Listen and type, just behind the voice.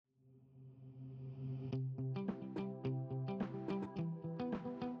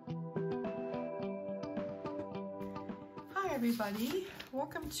everybody,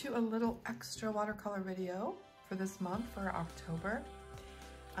 welcome to a little extra watercolor video for this month, for October.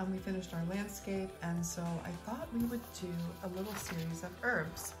 We finished our landscape, and so I thought we would do a little series of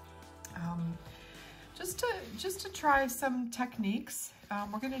herbs. Just to try some techniques.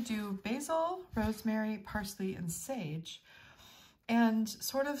 We're gonna do basil, rosemary, parsley, and sage, and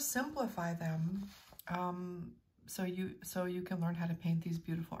sort of simplify them so you can learn how to paint these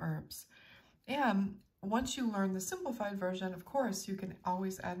beautiful herbs. And once you learn the simplified version, of course, you can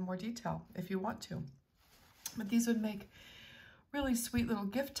always add more detail if you want to. But these would make really sweet little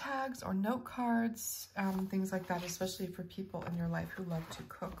gift tags or note cards, things like that, especially for people in your life who love to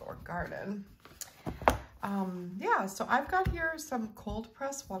cook or garden. Yeah, so I've got here some cold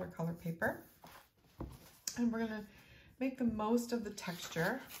press watercolor paper, and we're gonna make the most of the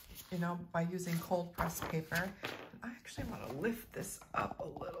texture, you know, by using cold press paper. I actually want to lift this up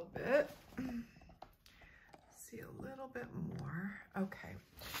a little bit. See a little bit more. Okay.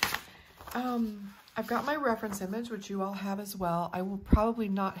 I've got my reference image, which you all have as well. I will probably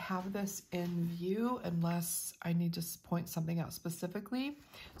not have this in view unless I need to point something out specifically,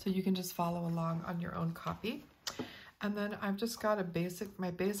 so you can just follow along on your own copy. And then I've just got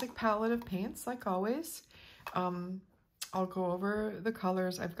my basic palette of paints, like always. I'll go over the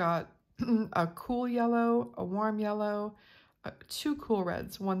colors. I've got a cool yellow, a warm yellow, two cool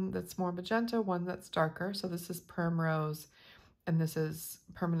reds, one that's more magenta, one that's darker. So this is Perm Rose, and this is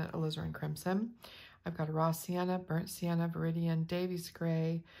Permanent Alizarin Crimson. I've got a raw sienna, burnt sienna, viridian, Davies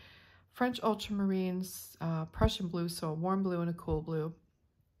gray, French ultramarines, Prussian blue, so a warm blue and a cool blue,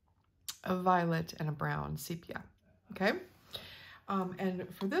 a violet, and a brown sepia. Okay. And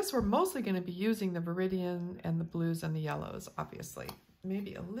for this, we're mostly going to be using the viridian and the blues and the yellows, obviously.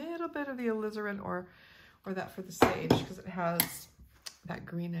 Maybe a little bit of the alizarin or that for the sage, because it has that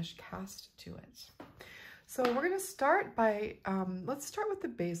greenish cast to it. So we're going to start by, let's start with the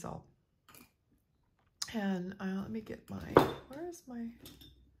basil. And let me get where is my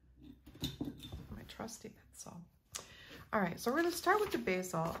trusty pencil? All right, so we're going to start with the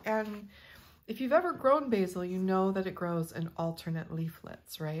basil. And if you've ever grown basil, you know that it grows in alternate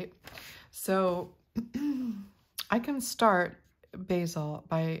leaflets, right? So I can start basil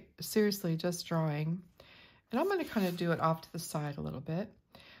by seriously just drawing, and I'm going to kind of do it off to the side a little bit.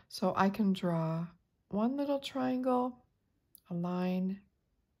 So I can draw one little triangle, a line,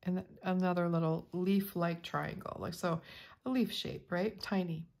 and another little leaf-like triangle, like so, a leaf shape, right?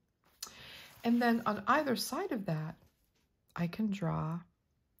 Tiny. And then on either side of that, I can draw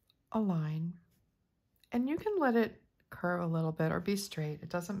a line, and you can let it curve a little bit or be straight. It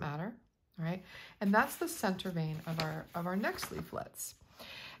doesn't matter, all right? And that's the center vein of our next leaflets.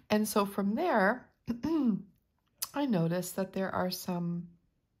 And so from there, I noticed that there are some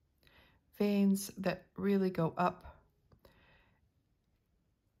veins that really go up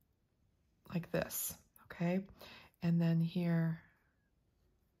like this, okay? And then here,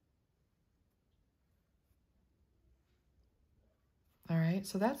 all right,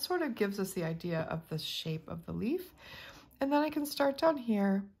 so that sort of gives us the idea of the shape of the leaf. And then I can start down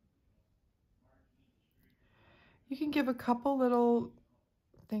here. You can give a couple little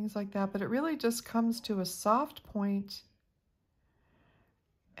things like that, but it really just comes to a soft point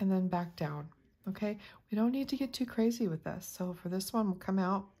and then back down, okay? We don't need to get too crazy with this. So for this one, we'll come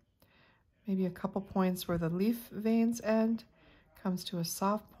out maybe a couple points where the leaf veins end, comes to a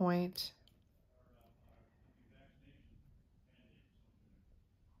soft point.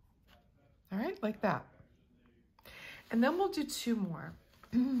 All right, like that. And then we'll do two more.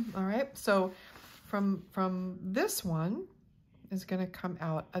 All right, so from this one is going to come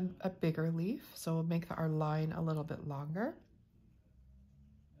out a bigger leaf. So we'll make our line a little bit longer.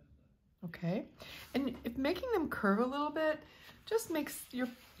 Okay, and if making them curve a little bit just makes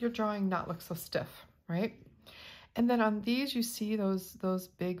your drawing not look so stiff, right? And then on these, you see those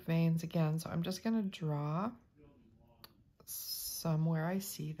big veins again. So I'm just going to draw somewhere I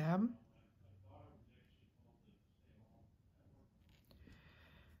see them.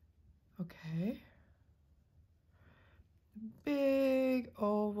 Okay. Big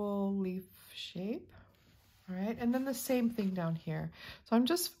oval leaf shape. All right, and then the same thing down here. So I'm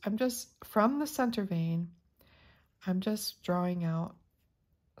just from the center vein, I'm just drawing out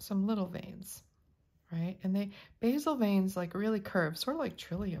some little veins, right? And basil veins like really curve, sort of like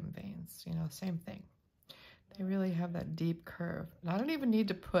trillium veins, you know, same thing. They really have that deep curve. And I don't even need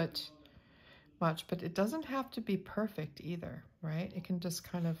to put much, but it doesn't have to be perfect either, right? It can just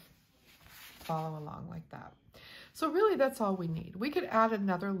kind of follow along like that. So really that's all we need. We could add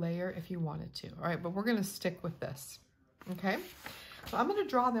another layer if you wanted to, all right? But we're gonna stick with this, okay? So I'm gonna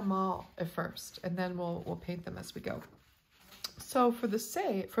draw them all at first, and then we'll paint them as we go. So for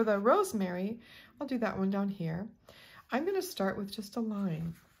the rosemary, I'll do that one down here. I'm going to start with just a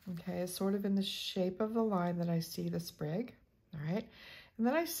line, okay, sort of in the shape of the line that I see the sprig, all right? And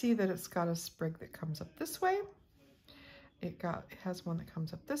then I see that it's got a sprig that comes up this way. It has one that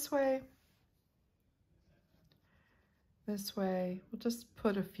comes up this way. This way. We'll just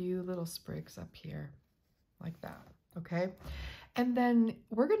put a few little sprigs up here like that, okay? And then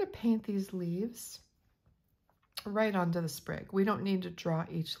we're going to paint these leaves right onto the sprig. We don't need to draw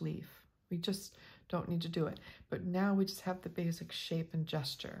each leaf. We just don't need to do it. But now we just have the basic shape and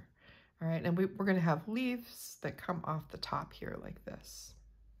gesture. All right, and we're going to have leaves that come off the top here like this.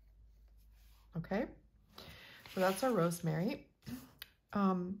 Okay, so that's our rosemary.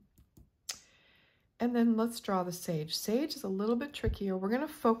 And then let's draw the sage. Sage is a little bit trickier. We're going to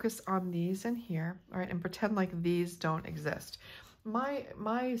focus on these in here, all right, and pretend like these don't exist.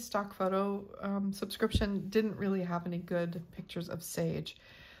 My stock photo subscription didn't really have any good pictures of sage.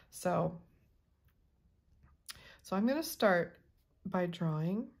 So I'm going to start by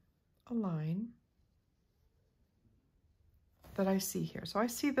drawing a line that I see here. So I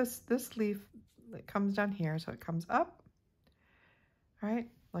see this leaf that comes down here. So it comes up, all right,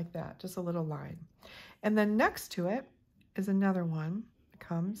 like that, just a little line. And then next to it is another one that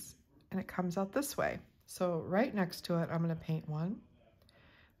comes, and it comes out this way. So right next to it, I'm going to paint one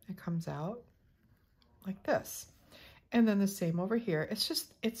that comes out like this. And then the same over here. It's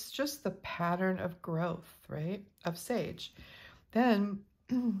just the pattern of growth, right, of sage. Then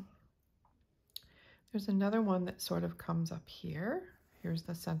there's another one that sort of comes up here. Here's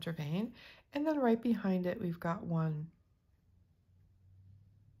the center vein. And then right behind it, we've got one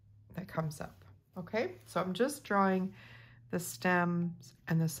that comes up, okay? So I'm just drawing the stems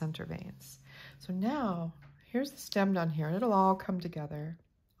and the center veins. So now, here's the stem down here, and it'll all come together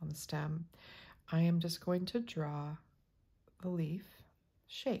on the stem. I am just going to draw the leaf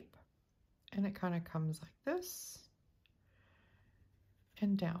shape, and it kind of comes like this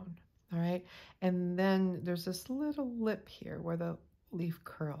and down, all right? And then there's this little lip here where the leaf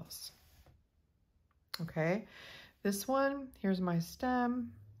curls, okay? This one, here's my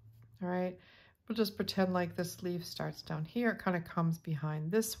stem, all right? We'll just pretend like this leaf starts down here. It kind of comes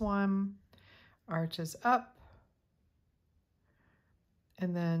behind this one, arches up,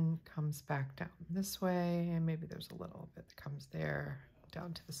 and then comes back down this way, and maybe there's a little bit that comes there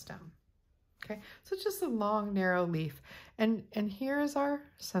down to the stem. Okay, so it's just a long, narrow leaf. And here is our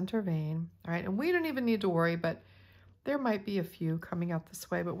center vein, all right? And we don't even need to worry, but there might be a few coming out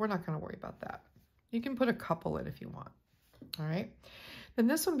this way, but we're not gonna worry about that. You can put a couple in if you want, all right? Then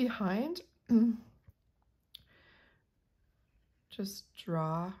this one behind, just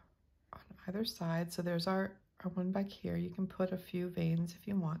draw on either side. So there's our one back here. You can put a few veins if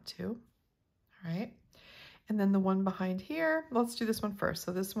you want to, all right? And then the one behind here, let's do this one first.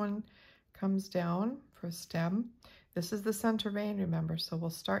 So this one comes down for a stem. This is the center vein, remember. So we'll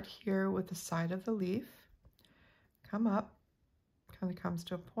start here with the side of the leaf, come up, kind of comes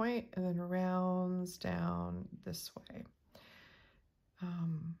to a point, and then rounds down this way.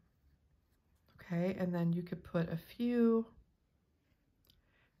 Okay, and then you could put a few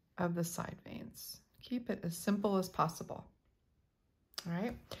of the side veins. Keep it as simple as possible. All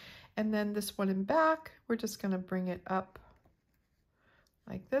right, and then this one in back, we're just going to bring it up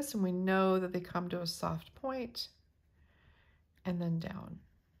like this, and we know that they come to a soft point and then down.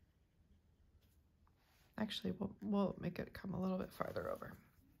 Actually, we'll make it come a little bit farther over.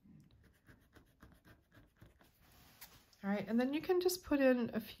 All right, and then you can just put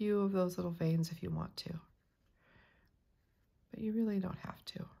in a few of those little veins if you want to, but you really don't have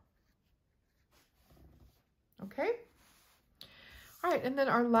to. Okay. All right, and then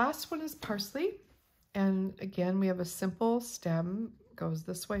our last one is parsley. And again, we have a simple stem, goes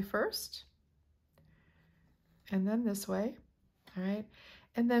this way first, and then this way, all right?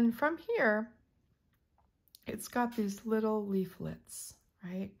 And then from here, it's got these little leaflets,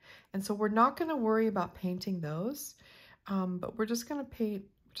 right? And so we're not gonna worry about painting those, but we're just gonna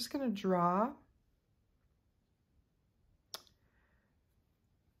draw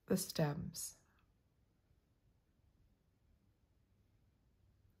the stems.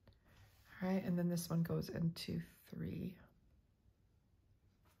 All right, and then this one goes into 3.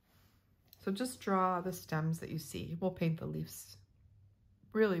 So just draw the stems that you see. We'll paint the leaves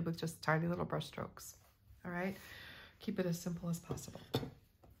really with just tiny little brush strokes. All right, keep it as simple as possible. All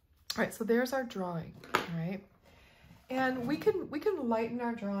right, so there's our drawing, all right? And we can lighten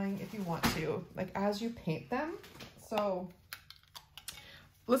our drawing if you want to, like as you paint them. So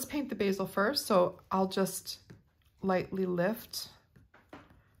let's paint the basil first. So I'll just lightly lift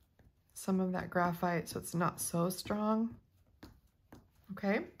some of that graphite so it's not so strong.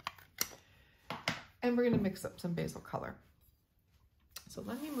 okay? And we're gonna mix up some basil color. So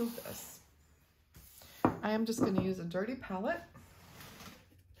let me move this. I am just gonna use a dirty palette.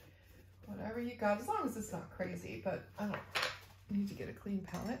 Whatever you got, as long as it's not crazy, but I don't need to get a clean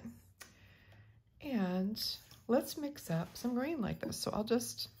palette. And let's mix up some green like this. So I'll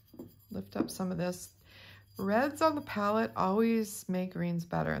just lift up some of this. Reds on the palette always make greens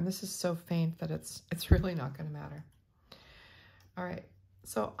better, and this is so faint that it's really not gonna matter. All right,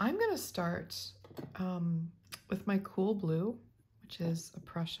 so I'm gonna start with my cool blue, which is a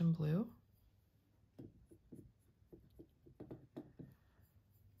Prussian blue.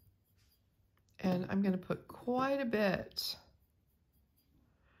 And I'm gonna put quite a bit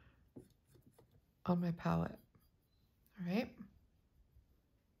on my palette, all right?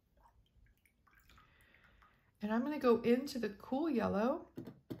 And I'm gonna go into the cool yellow.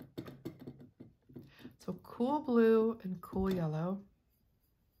 So cool blue and cool yellow.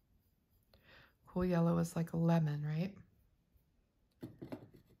 Cool yellow is like a lemon, right?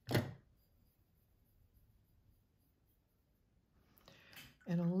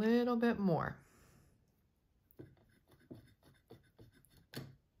 And a little bit more.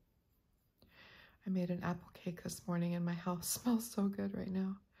 I made an apple cake this morning and my house smells so good right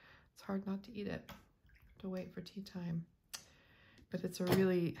now. It's hard not to eat it. I have to wait for tea time. But it's a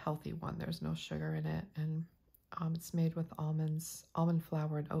really healthy one. There's no sugar in it, and it's made with almonds, almond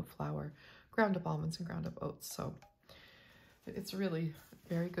flour and oat flour, ground up almonds and ground up oats. So it's really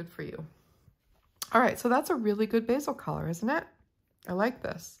very good for you. All right, so that's a really good basil color, isn't it? I like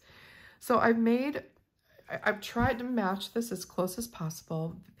this. So I've tried to match this as close as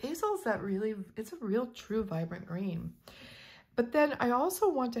possible. Basil is it's a real true vibrant green. But then I also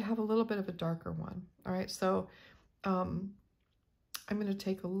want to have a little bit of a darker one. All right, so I'm going to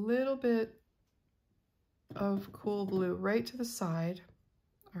take a little bit of cool blue right to the side.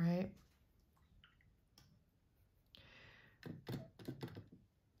 All right.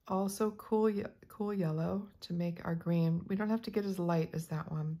 Also cool yellow to make our green. We don't have to get as light as that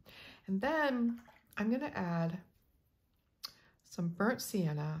one. And then I'm going to add some burnt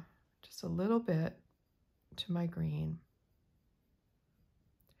sienna, just a little bit, to my green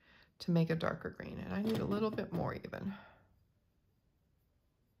to make a darker green. And I need a little bit more even.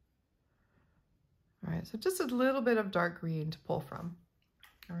 All right, so just a little bit of dark green to pull from.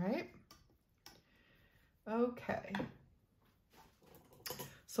 All right. Okay.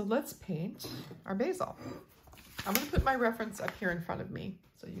 So let's paint our basil. I'm going to put my reference up here in front of me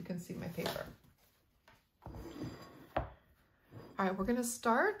so you can see my paper. All right, we're going to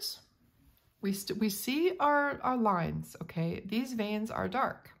start. We see our lines, okay? These veins are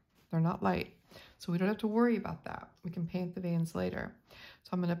dark. They're not light. So we don't have to worry about that. We can paint the veins later. So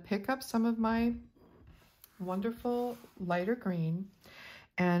I'm going to pick up some of my wonderful lighter green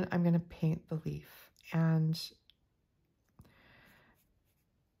and I'm going to paint the leaf. And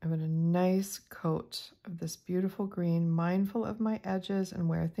I'm going to nice coat of this beautiful green, mindful of my edges and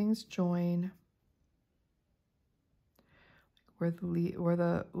where things join. Where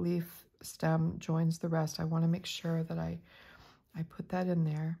the leaf stem joins the rest. I want to make sure that I put that in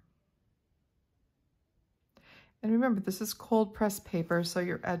there. And remember, this is cold pressed paper, so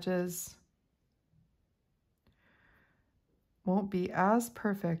your edges won't be as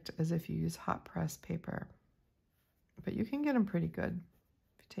perfect as if you use hot pressed paper. But you can get them pretty good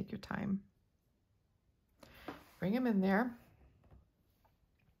if you take your time. Bring them in there.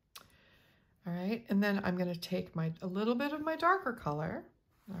 All right, and then I'm going to take a little bit of my darker color,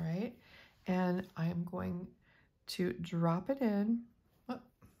 all right, and I am going to drop it in.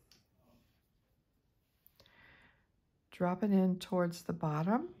 Drop it in towards the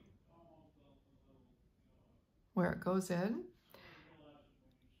bottom where it goes in,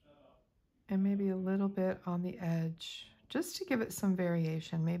 and maybe a little bit on the edge, just to give it some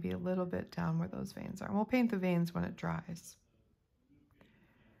variation, maybe a little bit down where those veins are. And we'll paint the veins when it dries,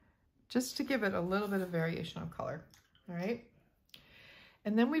 just to give it a little bit of variation of color, all right?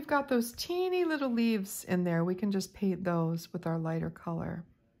 And then we've got those teeny little leaves in there. We can just paint those with our lighter color.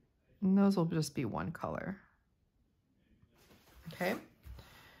 And those will just be one color. Okay?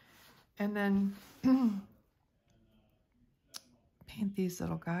 And then paint these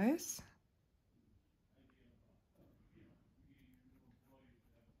little guys.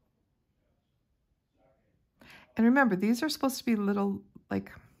 And remember, these are supposed to be little,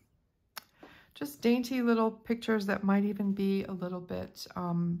 like, just dainty little pictures that might even be a little bit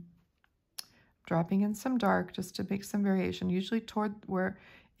dropping in some dark just to make some variation, usually toward where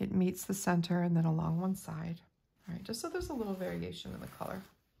it meets the center and then along one side. All right, just so there's a little variation in the color.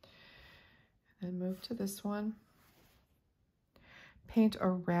 And then move to this one. paint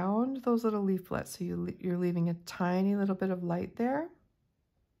around those little leaflets. So you're leaving a tiny little bit of light there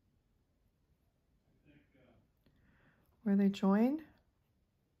where they join.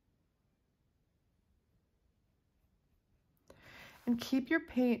 And keep your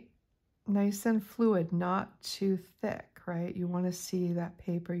paint nice and fluid, not too thick, right? You want to see that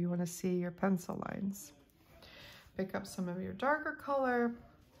paper, you want to see your pencil lines. Pick up some of your darker color.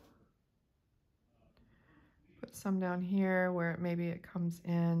 Put some down here where maybe it comes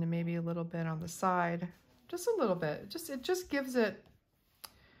in, and maybe a little bit on the side. Just a little bit. It just gives it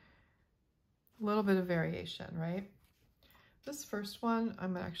a little bit of variation, right? This first one,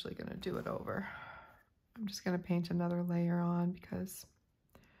 I'm actually going to do it over. I'm just going to paint another layer on because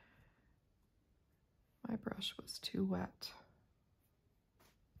my brush was too wet.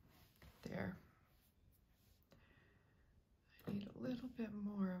 There. I need a little bit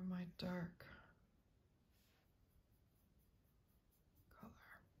more of my dark color.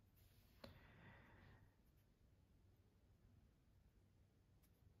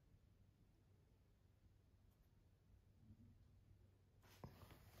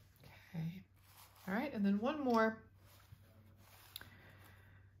 Okay. All right, and then one more.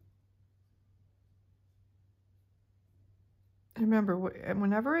 And remember,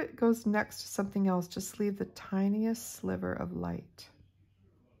 whenever it goes next to something else, just leave the tiniest sliver of light.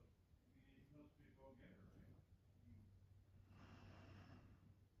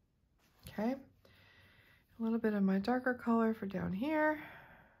 Okay, a little bit of my darker color for down here,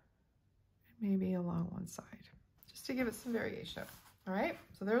 and maybe along one side, just to give it some variation. All right,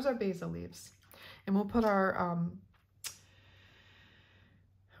 so there's our basil leaves. And we'll put our,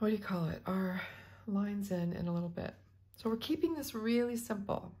 what do you call it? Our lines in a little bit. So we're keeping this really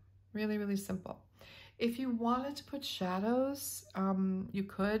simple, really, really simple. If you wanted to put shadows, you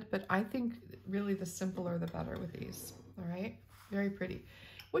could, but I think really the simpler the better with these, all right? Very pretty.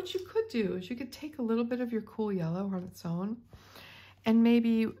 What you could do is you could take a little bit of your cool yellow on its own, and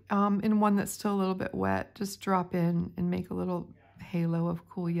maybe in one that's still a little bit wet, just drop in and make a little halo of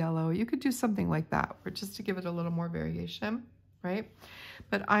cool yellow. You could do something like that, or just to give it a little more variation, right?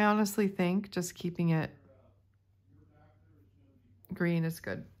 But I honestly think just keeping it green is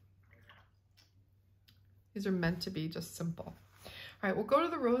good. These are meant to be just simple. All right, we'll go to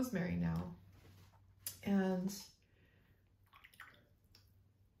the rosemary now. And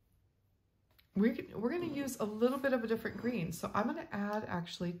we're going to use a little bit of a different green. So I'm going to add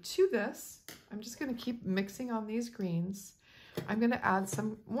actually to this. I'm just going to keep mixing on these greens. I'm going to add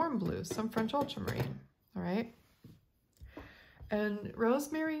some warm blues, some French ultramarine, all right? And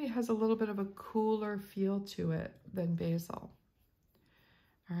rosemary has a little bit of a cooler feel to it than basil.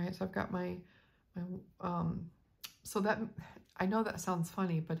 All right, so I've got so that, I know that sounds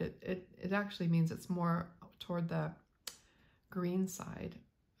funny, but it actually means it's more toward the green side.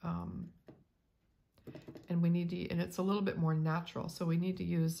 And we need to, and it's a little bit more natural. So we need to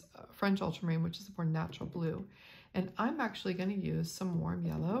use French ultramarine, which is a more natural blue. And I'm actually going to use some warm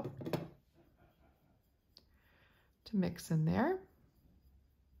yellow to mix in there.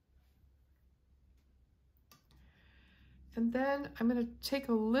 And then I'm going to take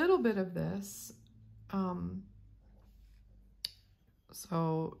a little bit of this.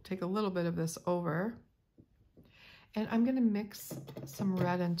 So take a little bit of this over, and I'm going to mix some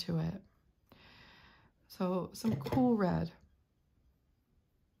red into it. So some cool red,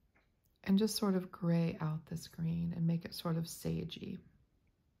 and just sort of gray out this green and make it sort of sagey.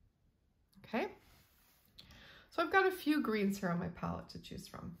 Okay. So I've got a few greens here on my palette to choose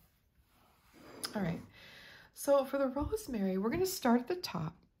from. All right. So for the rosemary, we're going to start at the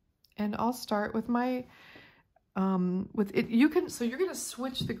top, and I'll start with my, with it. So you're going to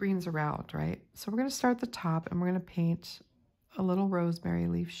switch the greens around, right? So we're going to start at the top, and we're going to paint a little rosemary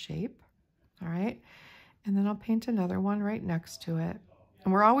leaf shape. All right. And then I'll paint another one right next to it.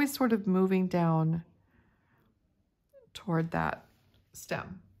 And we're always sort of moving down toward that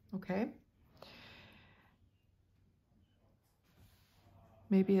stem, okay?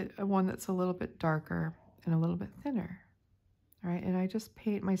 Maybe a one that's a little bit darker and a little bit thinner, all right? And I just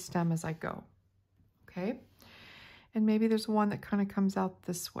paint my stem as I go, okay? And maybe there's one that kind of comes out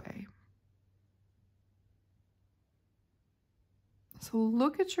this way. So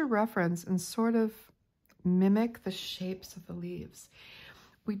look at your reference and sort of mimic the shapes of the leaves.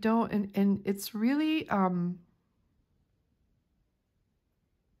 We don't, and it's really,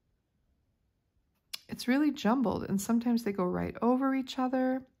 it's really jumbled, and sometimes they go right over each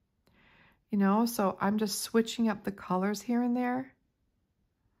other, you know, so I'm just switching up the colors here and there.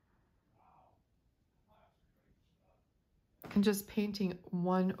 and just painting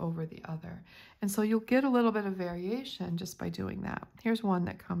one over the other. And so you'll get a little bit of variation just by doing that. Here's one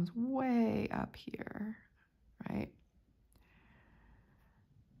that comes way up here, right?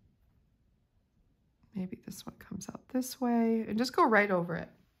 Maybe this one comes out this way, and just go right over it.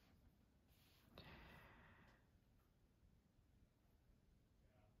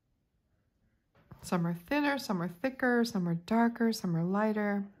 Some are thinner, some are thicker, some are darker, some are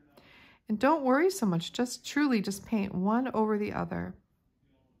lighter. And don't worry so much, just truly just paint one over the other.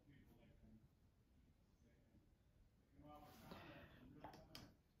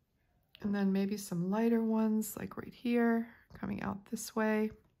 And then maybe some lighter ones, like right here, coming out this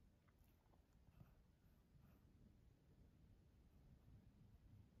way.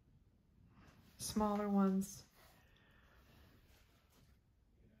 Smaller ones.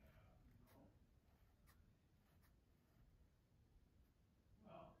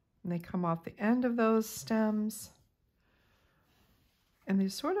 And they come off the end of those stems. And they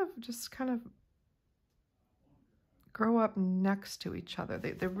sort of just kind of grow up next to each other.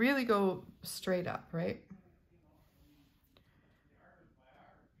 They really go straight up, right?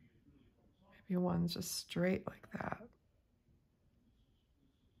 Maybe one's just straight like that.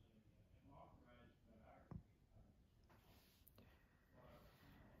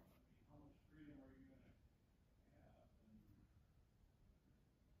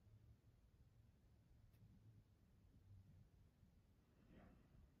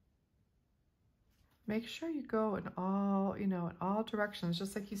 Make sure you go in all, in all directions,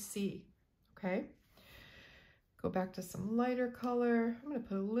 just like you see, okay? Go back to some lighter color. I'm going to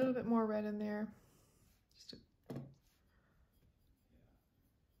put a little bit more red in there. Just to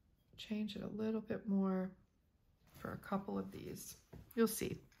change it a little bit more for a couple of these. You'll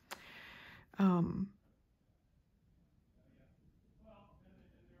see.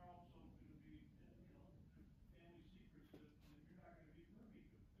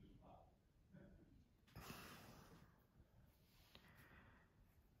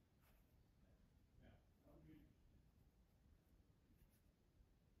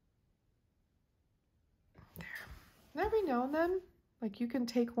 Every now and then, like you can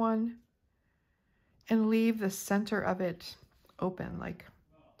take one and leave the center of it open, like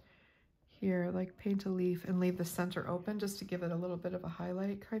here, like paint a leaf and leave the center open just to give it a little bit of a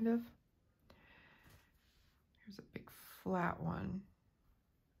highlight, kind of. Here's a big flat one.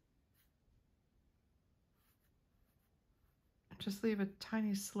 Just leave a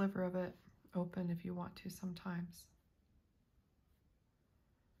tiny sliver of it open if you want to sometimes.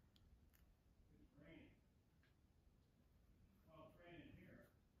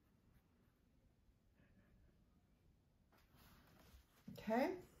 Okay.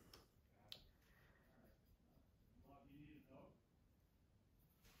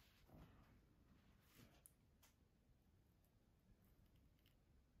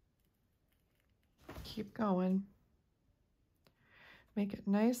 Keep going. Make it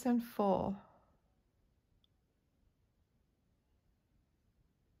nice and full.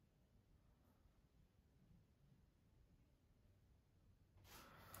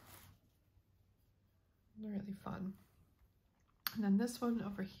 Really fun. And then this one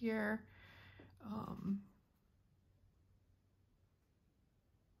over here,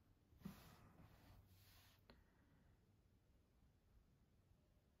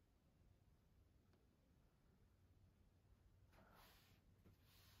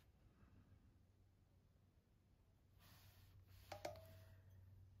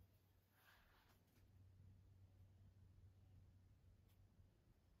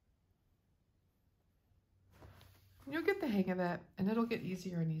 you'll get the hang of it, and it'll get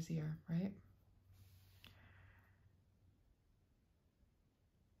easier and easier, right?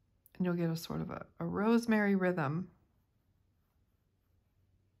 And you'll get a sort of a rosemary rhythm.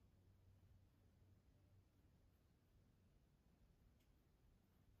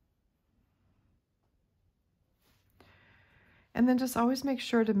 And then just always make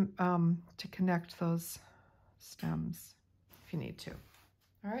sure to connect those stems if you need to.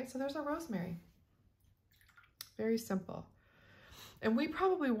 All right, so there's a rosemary. Very simple. And we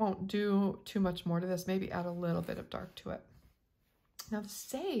probably won't do too much more to this, maybe add a little bit of dark to it. Now the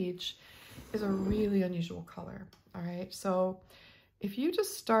sage is a really unusual color, all right? So if you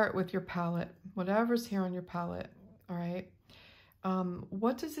just start with your palette, whatever's here on your palette, all right,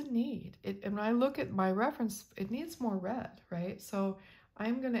 what does it need? And when I look at my reference, it needs more red, right? So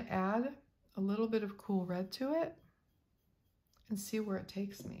I'm gonna add a little bit of cool red to it and see where it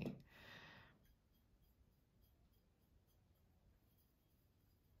takes me.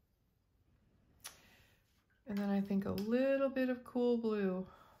 And then I think a little bit of cool blue.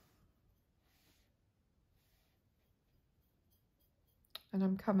 And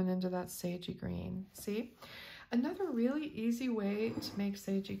I'm coming into that sagey green. See? Another really easy way to make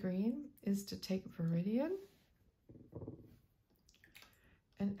sagey green is to take Viridian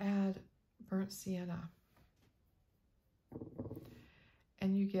and add burnt sienna.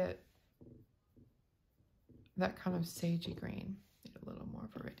 And you get that kind of sagey green. Need a little more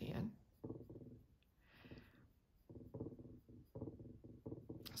Viridian.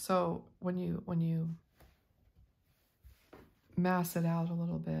 So when you mass it out a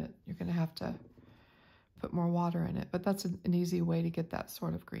little bit, you're going to have to put more water in it, but that's an easy way to get that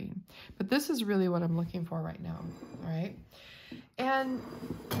sort of green. But this is really what I'm looking for right now, all right? And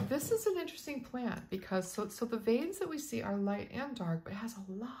this is an interesting plant because so the veins that we see are light and dark, but it has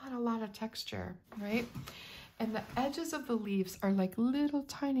a lot of texture, right? And the edges of the leaves are like little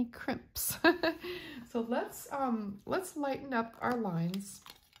tiny crimps. So let's lighten up our lines.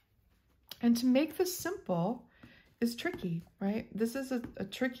 And to make this simple is tricky, right? This is a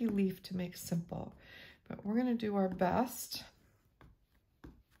tricky leaf to make simple, but we're gonna do our best.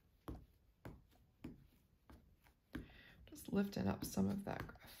 Just lifting up some of that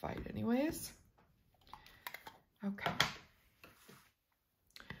graphite anyways. Okay.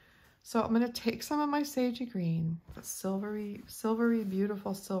 So I'm gonna take some of my sagey green, the silvery,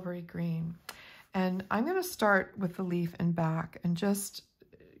 beautiful silvery green, and I'm gonna start with the leaf and back and just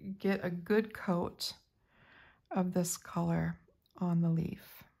get a good coat of this color on the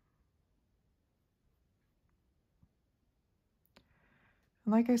leaf.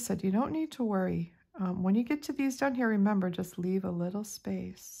 And like I said, you don't need to worry. When you get to these down here, remember, just leave a little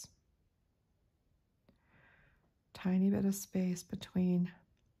space. Tiny bit of space between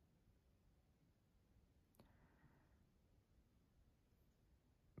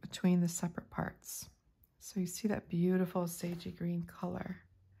the separate parts. So you see that beautiful sagey green color.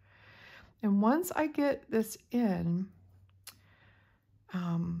 And once I get this in, you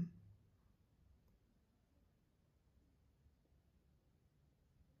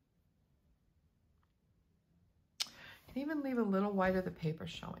can even leave a little white of the paper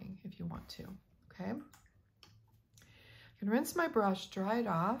showing if you want to, okay? I can rinse my brush, dry it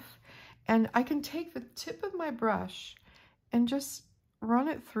off, and I can take the tip of my brush and just run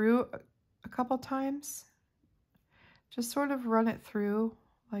it through a couple times. Just sort of run it through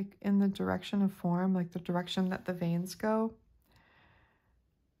like in the direction of form, like the direction that the veins go.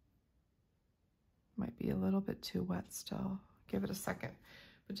 Might be a little bit too wet still. Give it a second,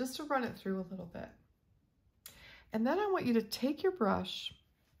 but just to run it through a little bit. And then I want you to take your brush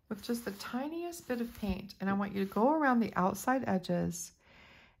with just the tiniest bit of paint, and I want you to go around the outside edges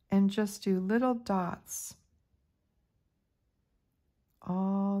and just do little dots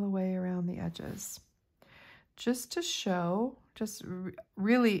all the way around the edges, just to show, just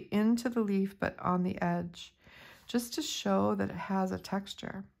really into the leaf, but on the edge, just to show that it has a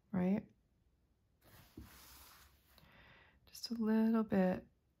texture, right? Just a little bit.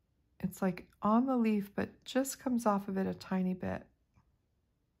 It's like on the leaf, but just comes off of it a tiny bit.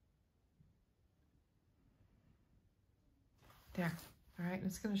 There, all right, and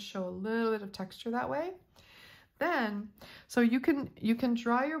it's gonna show a little bit of texture that way. Then, so you can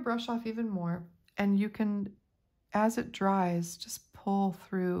dry your brush off even more, and you can, as it dries, just pull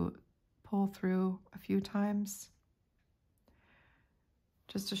through a few times,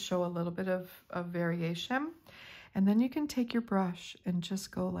 just to show a little bit of variation. And then you can take your brush and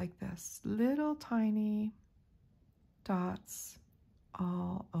just go like this, little tiny dots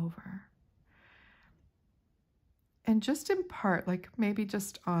all over. And just in part, like maybe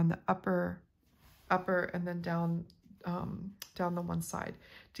just on the upper and then down the one side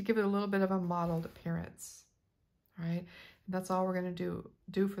to give it a little bit of a mottled appearance. All right, and that's all we're going to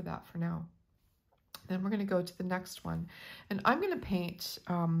do for that for now. Then we're going to go to the next one, and I'm going to paint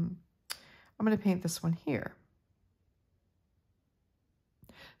this one here.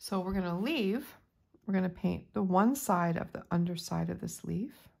 So we're going to paint the one side of the underside of this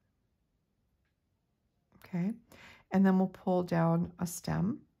leaf. Okay, and then we'll pull down a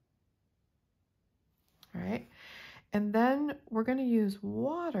stem. All right, and then we're going to use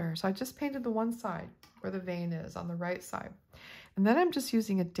water. So I just painted the one side where the vein is on the right side. And then I'm just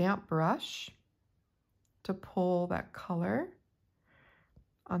using a damp brush to pull that color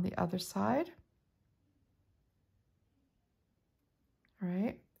on the other side. All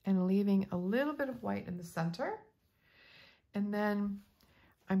right, and leaving a little bit of white in the center. And then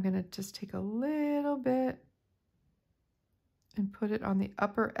I'm going to just take a little bit and put it on the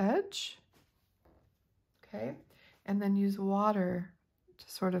upper edge. Okay, and then use water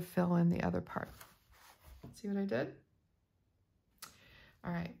to sort of fill in the other part. See what I did?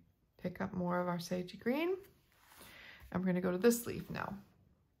 All right, pick up more of our sagey green. And we're going to go to this leaf now.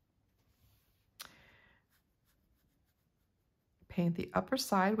 Paint the upper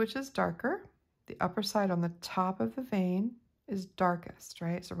side, which is darker. The upper side on the top of the vein is darkest,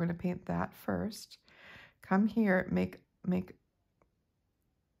 right? So we're going to paint that first. Come here, make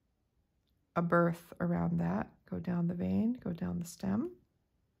a berth around that. Go down the vein, go down the stem.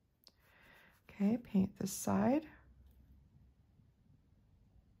 Okay, paint this side.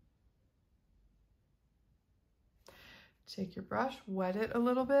 Take your brush, wet it a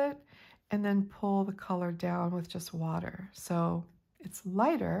little bit, and then pull the color down with just water. So it's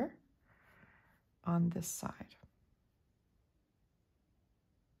lighter on this side.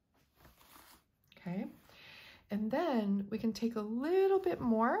 Okay, and then we can take a little bit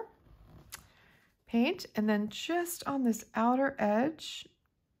more paint, and then just on this outer edge,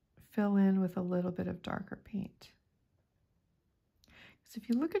 fill in with a little bit of darker paint. So if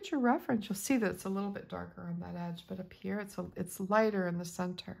you look at your reference, you'll see that it's a little bit darker on that edge, but up here it's lighter in the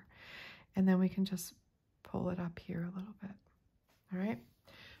center. And then we can just pull it up here a little bit. All right,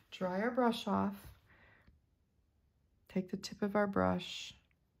 dry our brush off. Take the tip of our brush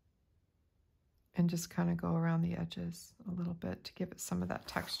and just kind of go around the edges a little bit to give it some of that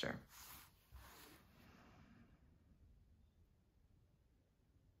texture.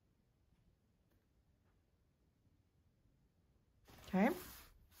 Okay.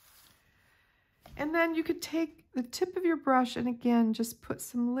 And then you could take the tip of your brush and again, just put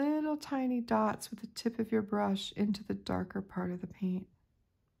some little tiny dots with the tip of your brush into the darker part of the paint.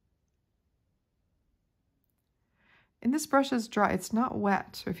 And this brush is dry, it's not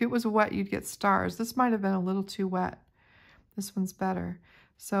wet. If it was wet, you'd get stars. This might have been a little too wet. This one's better.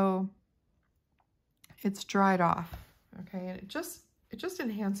 So it's dried off, okay? And it just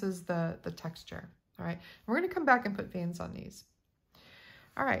enhances the texture, all right? We're gonna come back and put veins on these.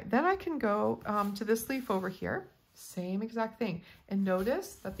 All right, then I can go to this leaf over here, same exact thing. And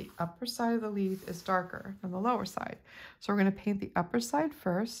notice that the upper side of the leaf is darker than the lower side. So we're gonna paint the upper side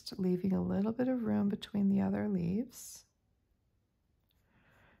first, leaving a little bit of room between the other leaves.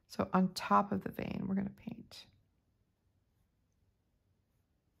 So on top of the vein, we're gonna paint.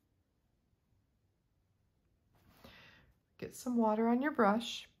 Get some water on your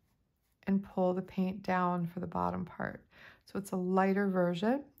brush and pull the paint down for the bottom part. So it's a lighter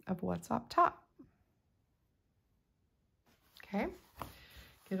version of what's up top. Okay,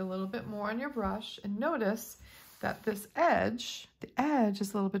 get a little bit more on your brush and notice that this edge, the edge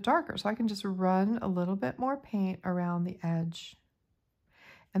is a little bit darker. So I can just run a little bit more paint around the edge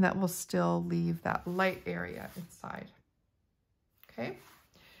and that will still leave that light area inside. Okay,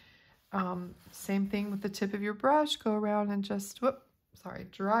 same thing with the tip of your brush. Go around and just,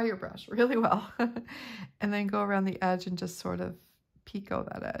 dry your brush really well. And then go around the edge and just sort of pico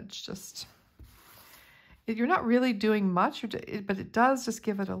that edge. Just, you're not really doing much, but it does just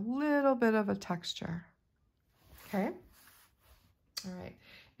give it a little bit of a texture. Okay. All right.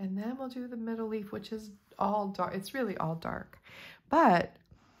 And then we'll do the middle leaf, which is all dark. It's really all dark, but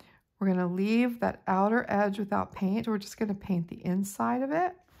we're going to leave that outer edge without paint. We're just going to paint the inside of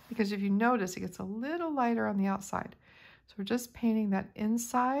it because if you notice, it gets a little lighter on the outside. So we're just painting that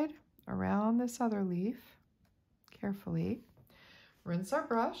inside around this other leaf carefully. Rinse our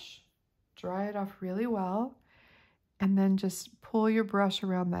brush, dry it off really well, and then just pull your brush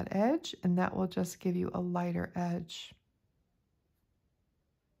around that edge and that will just give you a lighter edge.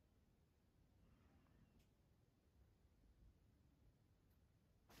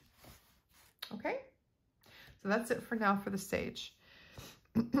 Okay, so that's it for now for the sage.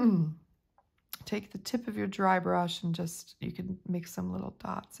 Take the tip of your dry brush and just, you can make some little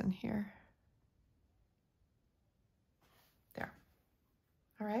dots in here. There.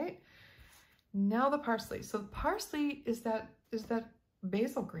 All right. Now the parsley. So the parsley is that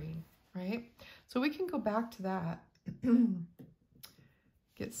basil green, right? So we can go back to that.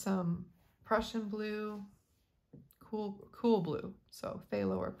 Get some Prussian blue, cool blue. So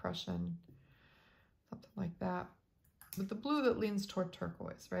phthalo or Prussian, something like that. With the blue that leans toward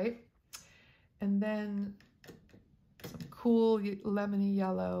turquoise, right? And then some cool lemony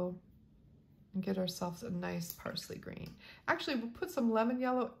yellow and get ourselves a nice parsley green. Actually, we'll put some lemon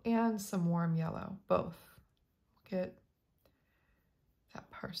yellow and some warm yellow, both. Get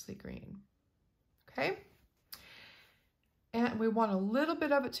that parsley green, okay? And we want a little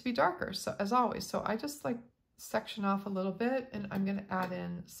bit of it to be darker, so as always. So I just like section off a little bit and I'm gonna add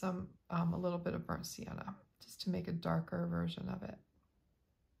in some, a little bit of burnt sienna just to make a darker version of it.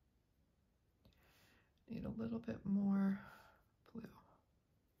 Need a little bit more blue.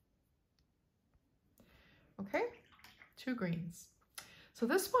 Okay, 2 greens. So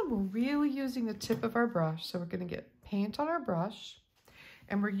this one we're really using the tip of our brush, so we're going to get paint on our brush,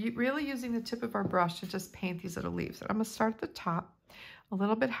 and we're really using the tip of our brush to just paint these little leaves. And I'm gonna start at the top, a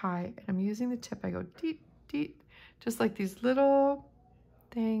little bit high, and I'm using the tip. I go deep, deep, just like these little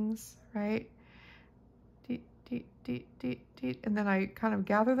things, right? Deep, deep, deep, deep, deep, and then I kind of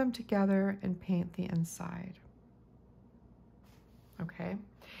gather them together and paint the inside. Okay.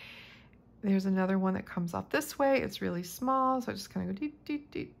 There's another one that comes off this way. It's really small, so I just kind of go deep,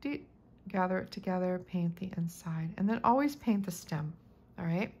 deep, deep, deep, gather it together, paint the inside, and then always paint the stem, all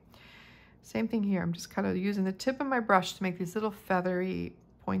right? Same thing here. I'm just kind of using the tip of my brush to make these little feathery,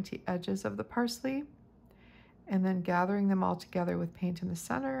 pointy edges of the parsley, and then gathering them all together with paint in the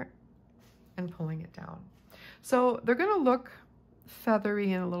center and pulling it down. So they're gonna look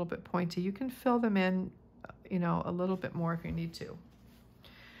feathery and a little bit pointy. You can fill them in, you know, a little bit more if you need to.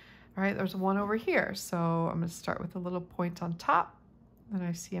 All right, there's one over here. So I'm gonna start with a little point on top. Then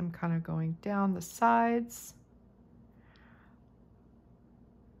I see them kind of going down the sides.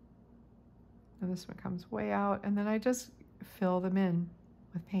 And this one comes way out. And then I just fill them in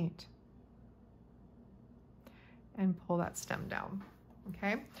with paint and pull that stem down,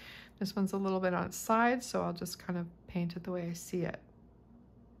 okay? This one's a little bit on its side, so I'll just kind of paint it the way I see it.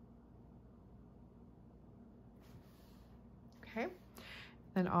 Okay?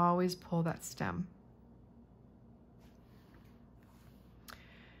 Then always pull that stem.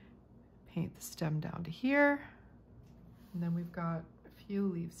 Paint the stem down to here. And then we've got a few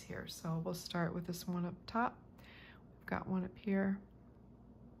leaves here. So we'll start with this one up top. We've got one up here.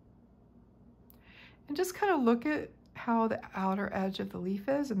 And just kind of look at how the outer edge of the leaf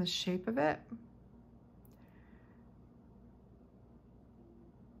is and the shape of it.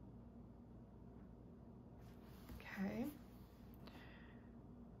 Okay.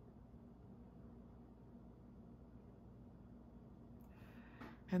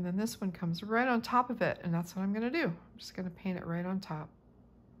 And then this one comes right on top of it, and that's what I'm gonna do. I'm just gonna paint it right on top.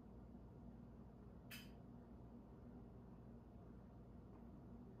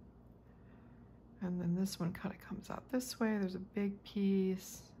 And then this one kind of comes out this way. There's a big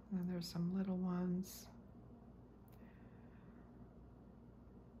piece, and then there's some little ones.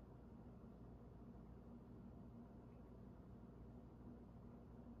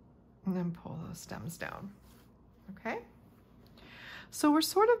 And then pull those stems down, okay? So we're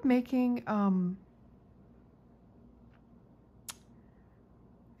sort of making,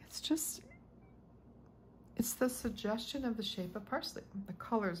 it's the suggestion of the shape of parsley. The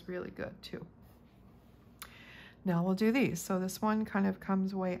color is really good too. Now we'll do these. So this one kind of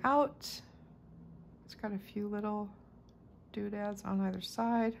comes way out. It's got a few little doodads on either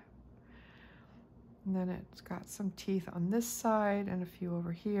side. And then it's got some teeth on this side and a few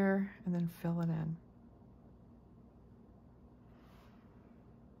over here, and then fill it in.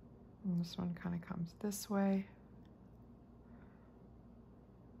 And this one kind of comes this way.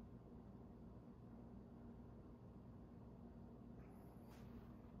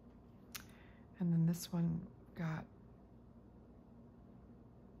 And then this one got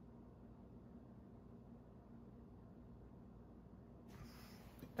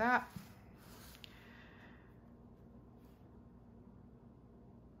like that.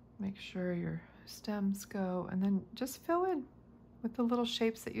 Make sure your stems go, and then just fill in with the little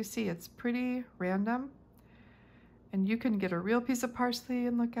shapes that you see. It's pretty random, and you can get a real piece of parsley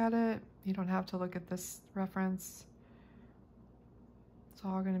and look at it. You don't have to look at this reference. It's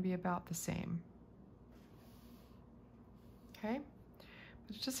all going to be about the same. Okay?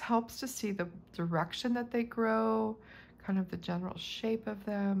 It just helps to see the direction that they grow, kind of the general shape of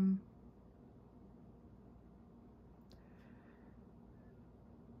them.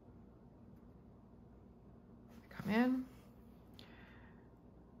 Come in,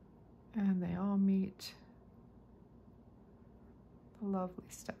 and they all meet the lovely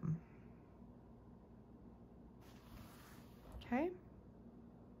stem. Okay.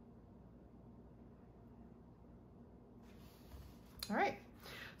 All right,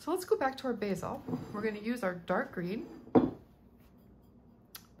 so let's go back to our basil. We're going to use our dark green.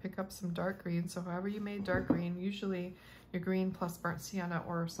 Pick up some dark green. So however you made dark green, usually your green plus burnt sienna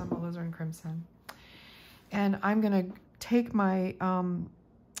or some alizarin crimson. And I'm going to take my, I'm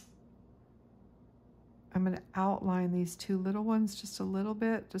going to outline these two little ones just a little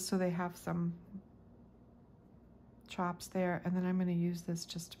bit, just so they have some chops there. And then I'm going to use this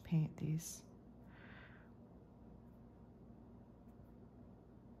just to paint these.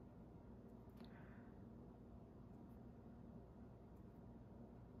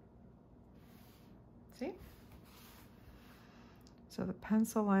 See? So the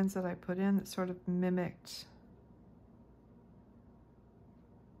pencil lines that I put in that sort of mimicked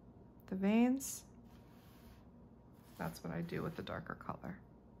the veins, That's what I do with the darker color.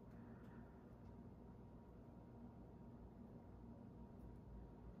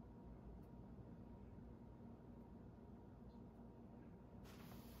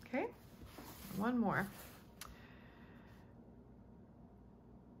 Okay, one more.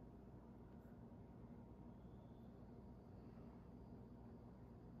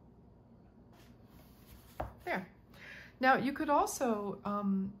 There. Now you could also,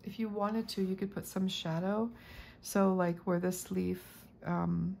 if you wanted to, you could put some shadow. So like where this leaf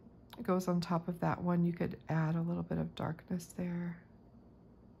goes on top of that one, you could add a little bit of darkness there,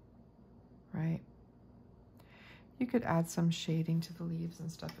 right? You could add some shading to the leaves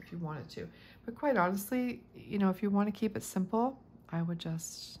and stuff if you wanted to. But quite honestly, you know, if you want to keep it simple, I would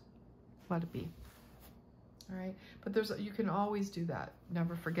just let it be. All right, but you can always do that.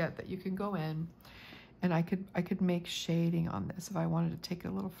 Never forget that you can go in and I could make shading on this if I wanted to take it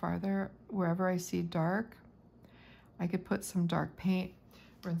a little farther. Wherever I see dark, I could put some dark paint,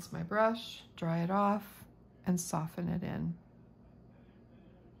 rinse my brush, dry it off, and soften it in.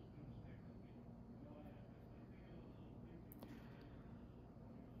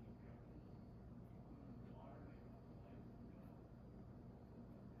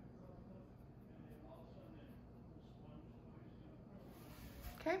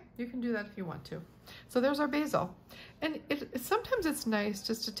 Okay, you can do that if you want to. So there's our basil. And sometimes it's nice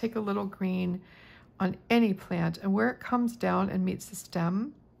just to take a little green on any plant, and where it comes down and meets the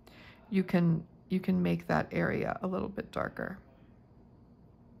stem, you can make that area a little bit darker.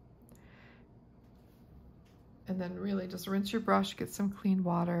 And then really just rinse your brush, get some clean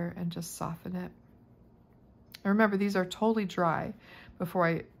water, and just soften it. And remember, these are totally dry before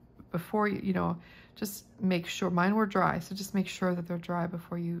you know, just make sure. Mine were dry, so just make sure that they're dry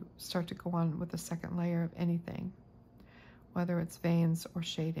before you start to go on with the second layer of anything, whether it's veins or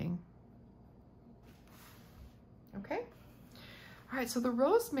shading. Okay? All right, so the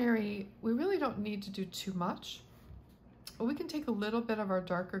rosemary, we really don't need to do too much, but we can take a little bit of our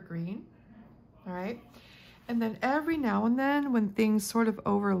darker green, all right? And then every now and then when things sort of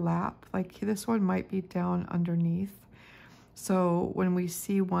overlap, like this one might be down underneath, so when we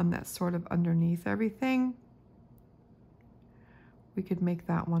see one that's sort of underneath everything, we could make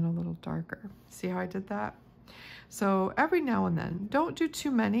that one a little darker. See how I did that? So every now and then, don't do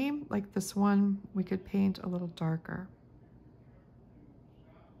too many. Like this one, we could paint a little darker.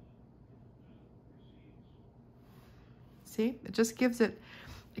 See, it just gives it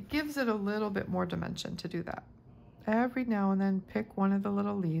a little bit more dimension to do that. Every now and then, pick one of the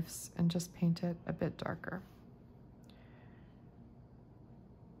little leaves and just paint it a bit darker.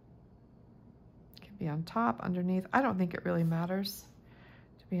 Be on top, underneath. I don't think it really matters,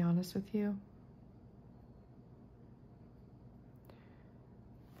 to be honest with you.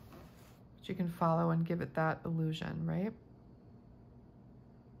 But you can follow and give it that illusion, right?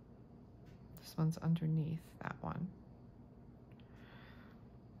 This one's underneath that one.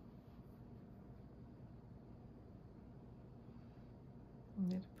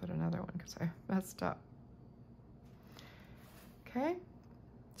 I need to put another one because I messed up. Okay,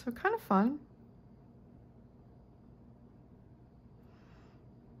 so kind of fun.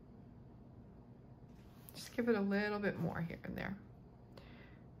 Give it a little bit more here and there.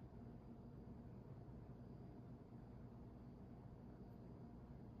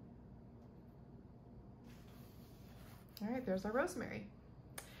 All right, there's our rosemary.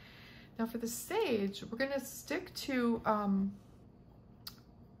 Now for the sage, we're going to stick to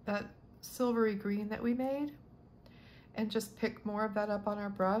that silvery green that we made and just pick more of that up on our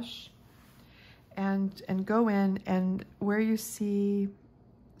brush and go in, and where you see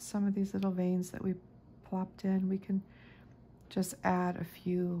some of these little veins that we plopped in, we can just add a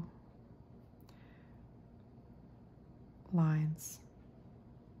few lines.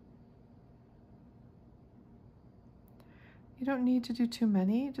 You don't need to do too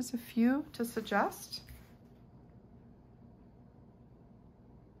many, just a few to suggest.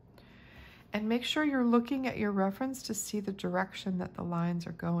 And make sure you're looking at your reference to see the direction that the lines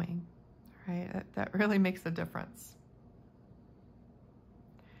are going, right? That really makes a difference.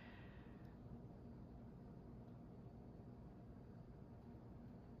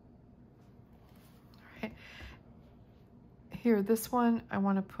 Here, this one, I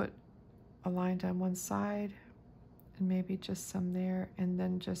want to put a line down one side and maybe just some there, and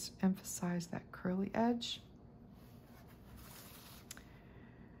then just emphasize that curly edge.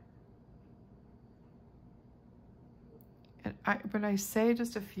 And when I say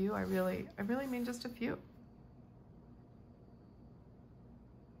just a few, I really mean just a few.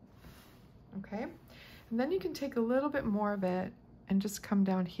 Okay, and then you can take a little bit more of it and just come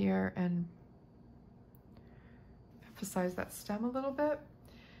down here and emphasize that stem a little bit.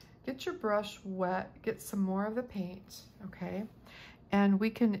 Get your brush wet, get some more of the paint, okay? And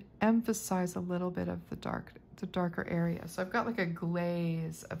we can emphasize a little bit of the darker area. So I've got like a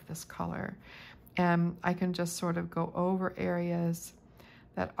glaze of this color, and I can just sort of go over areas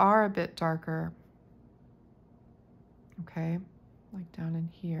that are a bit darker, okay? Like down in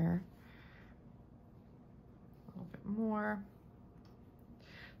here, a little bit more.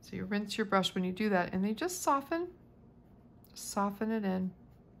 So you rinse your brush when you do that, and they just soften it in.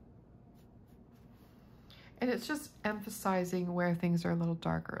 And it's just emphasizing where things are a little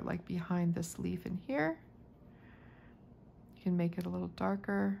darker, like behind this leaf in here. You can make it a little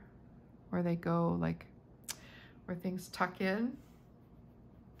darker, where they go, like where things tuck in.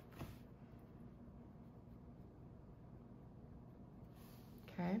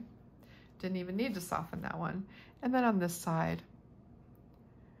 Okay, didn't even need to soften that one. And then on this side,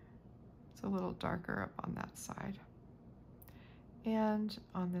 it's a little darker up on that side. And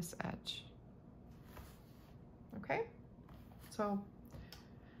on this edge. Okay, so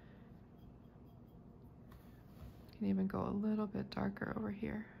you can even go a little bit darker over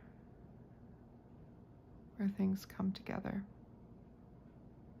here where things come together.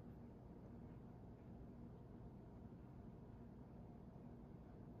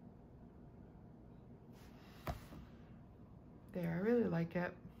 There, I really like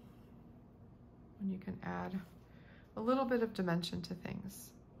it when you can add a little bit of dimension to things.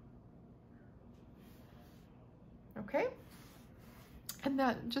 Okay, and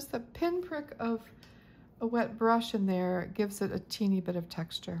that just the pinprick of a wet brush in there gives it a teeny bit of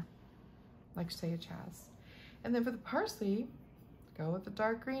texture, like sage has. And then for the parsley, go with the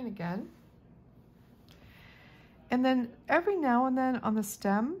dark green again. And then every now and then on the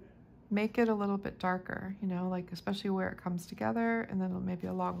stem, make it a little bit darker, you know, like especially where it comes together, and then maybe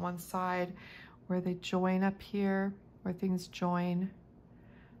along one side where they join up here, where things join.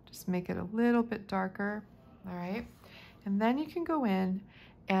 Just make it a little bit darker. All right, and then you can go in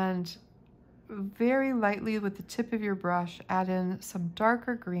and very lightly with the tip of your brush add in some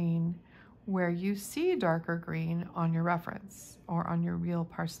darker green where you see darker green on your reference or on your real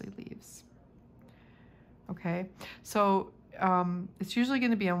parsley leaves. Okay, so it's usually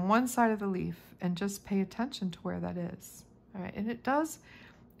going to be on one side of the leaf, and just pay attention to where that is. All right, and it does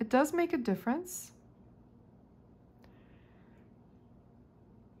make a difference.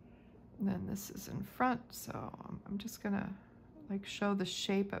 And then this is in front, so I'm just gonna like show the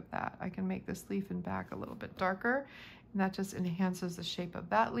shape of that. I can make this leaf in back a little bit darker, and that just enhances the shape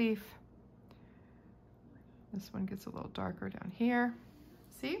of that leaf. This one gets a little darker down here.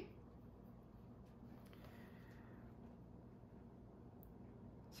 See?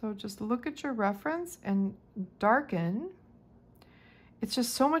 So just look at your reference and darken. It's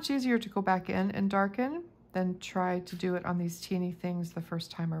just so much easier to go back in and darken than try to do it on these teeny things the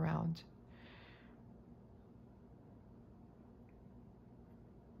first time around.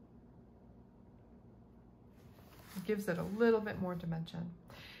 It gives it a little bit more dimension.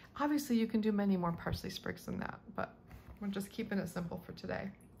 Obviously, you can do many more parsley sprigs than that, but we're just keeping it simple for today.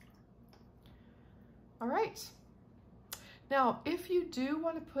 All right. Now, if you do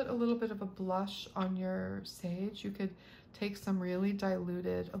want to put a little bit of a blush on your sage, you could take some really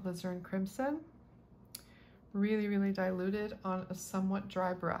diluted alizarin crimson, really, really diluted on a somewhat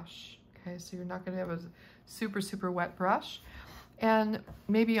dry brush. Okay, so you're not going to have a super, super wet brush. And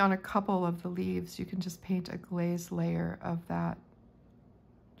maybe on a couple of the leaves, you can just paint a glazed layer of that.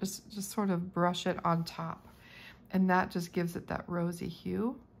 Just sort of brush it on top. And that just gives it that rosy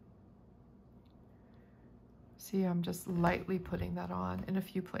hue. See, I'm just lightly putting that on in a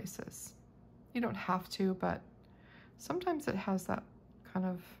few places. You don't have to, but sometimes it has that kind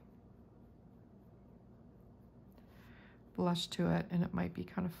of blush to it, and it might be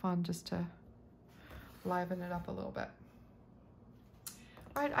kind of fun just to liven it up a little bit.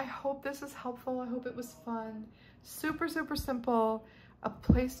 All right, I hope this is helpful. I hope it was fun. Super, super simple. A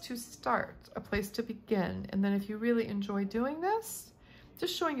place to start, a place to begin. And then if you really enjoy doing this,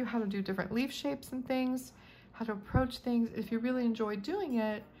 just showing you how to do different leaf shapes and things, how to approach things. If you really enjoy doing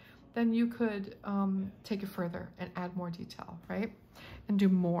it, then you could take it further and add more detail, right? And do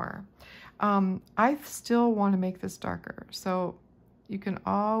more. I still want to make this darker. So you can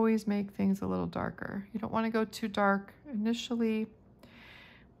always make things a little darker. You don't want to go too dark initially,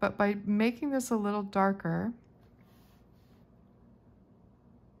 but by making this a little darker,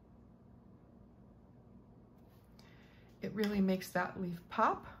 it really makes that leaf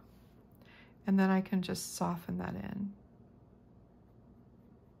pop. And then I can just soften that in.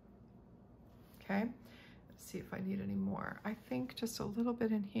 Okay, let's see if I need any more. I think just a little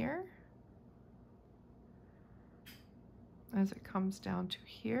bit in here. as it comes down to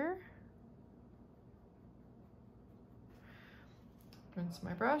here. Rinse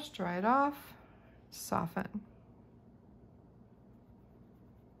my brush, dry it off, soften.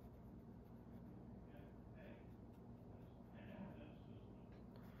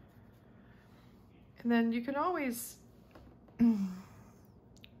 And then you can always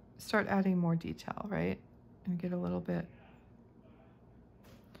start adding more detail, right? And get a little bit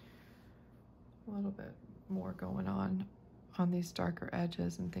more going on these darker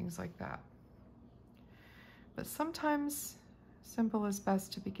edges and things like that. But sometimes simple is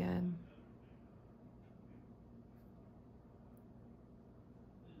best to begin.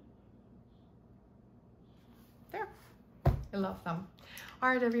 There, I love them. All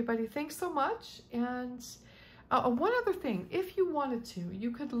right, everybody, thanks so much. And one other thing, if you wanted to,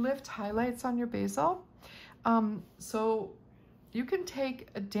 you could lift highlights on your basil. So you can take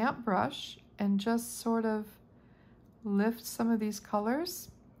a damp brush and just sort of lift some of these colors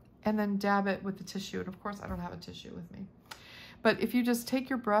and then dab it with the tissue. And of course, I don't have a tissue with me. But if you just take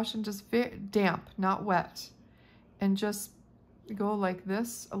your brush and just damp, not wet, and just go like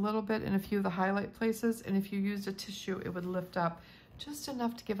this a little bit in a few of the highlight places, and if you used a tissue, it would lift up just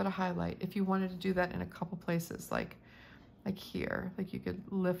enough to give it a highlight. If you wanted to do that in a couple places, like here, like you could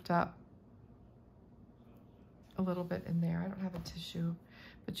lift up a little bit in there. I don't have a tissue,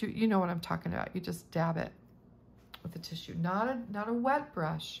 but you know what I'm talking about. You just dab it with a tissue, not a wet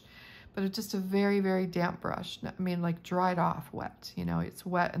brush, but just a very, very damp brush. I mean, like dried off wet, you know, it's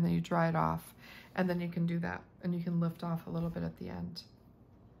wet and then you dry it off, and then you can do that and you can lift off a little bit at the end.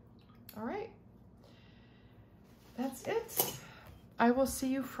 All right, that's it. I will see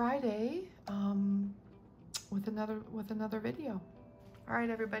you Friday with another video. All right,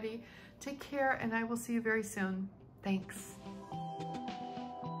 everybody, take care, and I will see you very soon. Thanks.